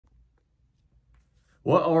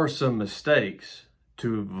What are some mistakes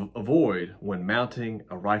to avoid when mounting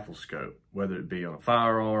a rifle scope, whether it be on a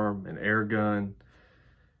firearm, an air gun?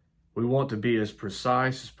 We want to be as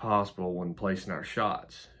precise as possible when placing our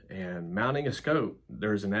shots. And mounting a scope,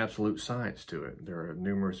 there's an absolute science to it. There are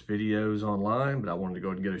numerous videos online, but I wanted to go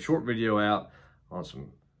ahead and get a short video out on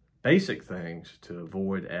some basic things to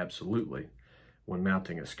avoid absolutely when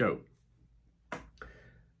mounting a scope.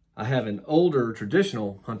 I have an older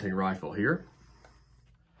traditional hunting rifle here.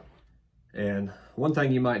 And one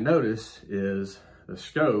thing you might notice is the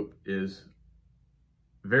scope is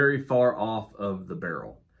very far off of the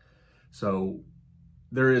barrel. So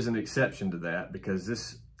there is an exception to that because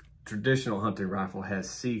this traditional hunting rifle has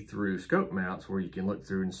see-through scope mounts where you can look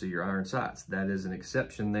through and see your iron sights. That is an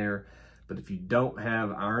exception there. But if you don't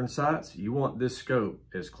have iron sights, you want this scope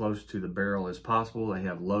as close to the barrel as possible. They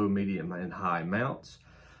have low, medium, and high mounts.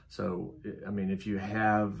 So, I mean, if you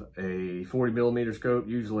have a 40 millimeter scope,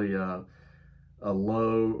 usually a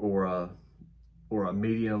low or a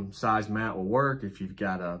medium size mount will work. If you've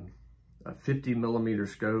got a 50 millimeter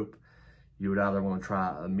scope, you would either want to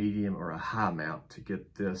try a medium or a high mount to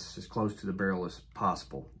get this as close to the barrel as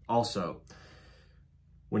possible. Also,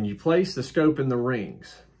 when you place the scope in the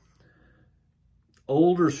rings,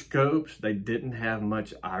 older scopes, they didn't have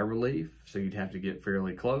much eye relief, so you'd have to get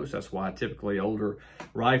fairly close. That's why typically older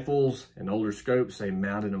rifles and older scopes, they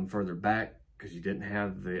mounted them further back because you didn't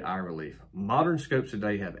have the eye relief. Modern scopes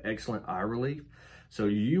today have excellent eye relief, so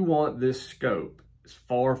you want this scope as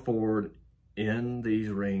far forward in these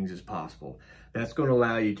rings as possible. That's going to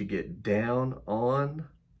allow you to get down on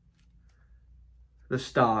the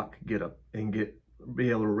stock, be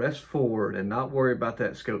able to rest forward and not worry about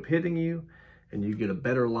that scope hitting you, and you get a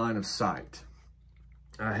better line of sight.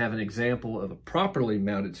 I have an example of a properly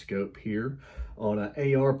mounted scope here on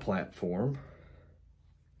an AR platform.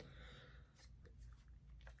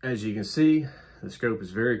 As you can see, the scope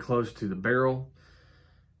is very close to the barrel.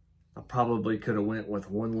 I probably could have went with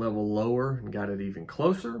one level lower and got it even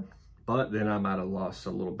closer, but then I might have lost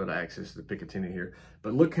a little bit of access to the Picatinny here.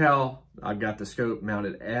 But look how I got the scope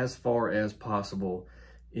mounted as far as possible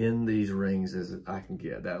in these rings as I can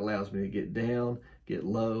get. That allows me to get down, get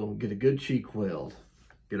low, get a good cheek weld,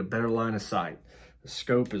 get a better line of sight. The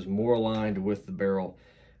scope is more aligned with the barrel.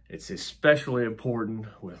 It's especially important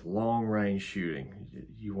with long range shooting.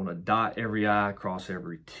 You want to dot every I, cross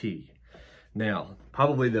every T. Now,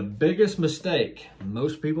 probably the biggest mistake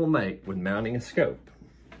most people make when mounting a scope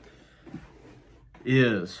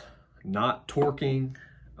is not torquing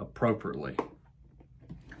appropriately.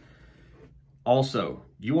 Also,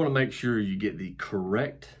 you want to make sure you get the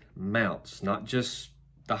correct mounts, not just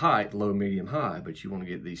the height, low, medium, high, but you want to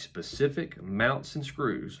get the specific mounts and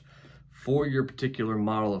screws for your particular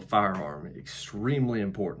model of firearm. Extremely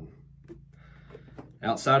important.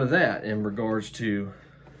 Outside of that, in regards to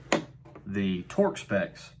the torque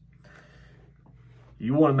specs,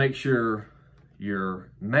 you want to make sure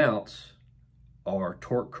your mounts are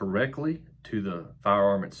torqued correctly to the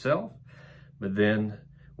firearm itself, but then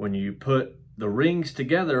when you put the rings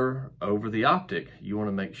together over the optic, you want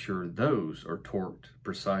to make sure those are torqued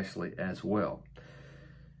precisely as well.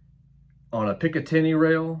 On a Picatinny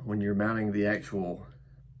rail, when you're mounting the actual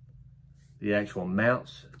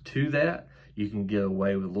mounts to that, you can get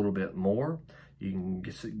away with a little bit more. You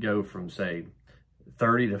can go from, say,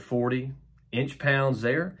 30 to 40 inch-pounds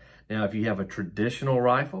there. Now, if you have a traditional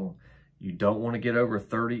rifle, you don't want to get over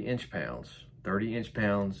 30 inch-pounds. 30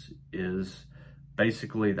 inch-pounds is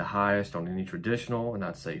basically the highest on any traditional, and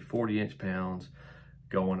I'd say 40 inch-pounds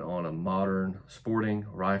going on a modern sporting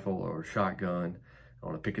rifle or shotgun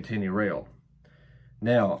on a Picatinny rail.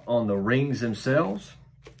 Now, on the rings themselves,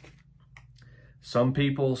 some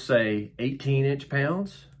people say 18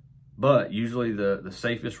 inch-pounds, but usually the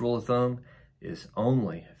safest rule of thumb is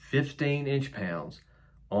only 15 inch-pounds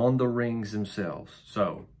on the rings themselves.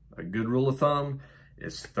 So a good rule of thumb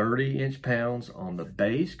is 30 inch-pounds on the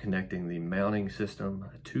base connecting the mounting system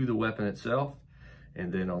to the weapon itself.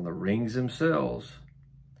 And then on the rings themselves,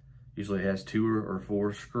 usually has 2 or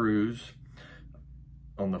 4 screws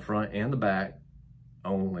on the front and the back,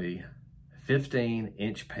 only 15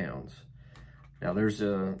 inch-pounds. Now there's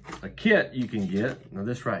a kit you can get. Now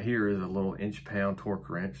this right here is a little inch-pound torque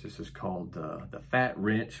wrench. This is called the Fat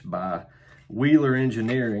Wrench by Wheeler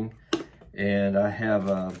Engineering. And I have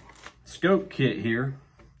a scope kit here.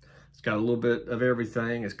 It's got a little bit of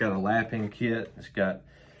everything. It's got a lapping kit. It's got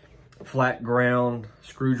a flat ground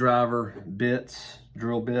screwdriver bits,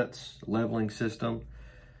 drill bits, leveling system.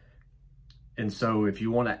 And so if you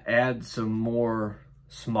want to add some more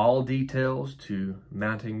small details to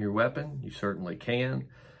mounting your weapon, you certainly can.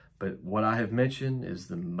 But what I have mentioned is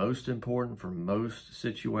the most important for most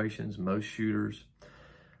situations, most shooters.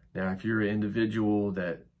 Now, if you're an individual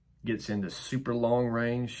that gets into super long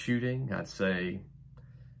range shooting, I'd say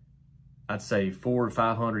 400 to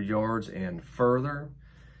 500 yards and further,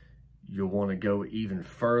 you'll want to go even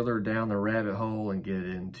further down the rabbit hole and get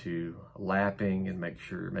into lapping and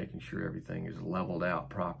making sure everything is leveled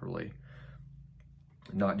out properly,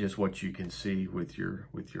 not just what you can see with your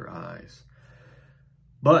eyes.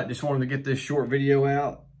 But just wanted to get this short video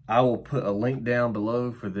out. I will put a link down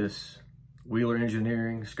below for this Wheeler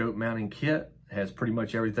Engineering scope mounting kit. It has pretty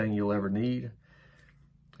much everything you'll ever need.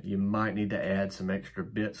 You might need to add some extra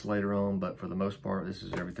bits later on, but for the most part, this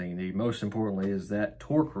is everything you need. Most importantly is that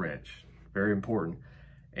torque wrench, very important,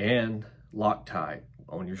 and Loctite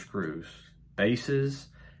on your screws. Bases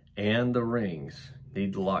and the rings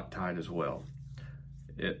need the Loctite as well.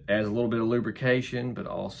 It adds a little bit of lubrication, but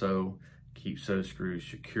also keeps those screws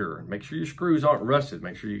secure. Make sure your screws aren't rusted.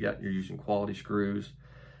 Make sure you're using quality screws,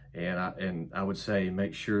 and I would say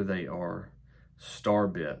make sure they are star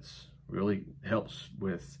bits. Really helps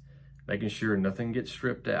with making sure nothing gets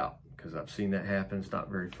stripped out, because I've seen that happen. It's not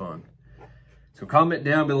very fun. So comment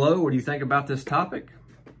down below, what do you think about this topic?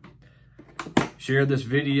 Share this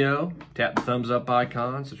video, tap the thumbs up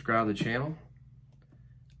icon, subscribe to the channel.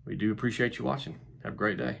 We do appreciate you watching. Have a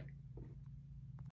great day.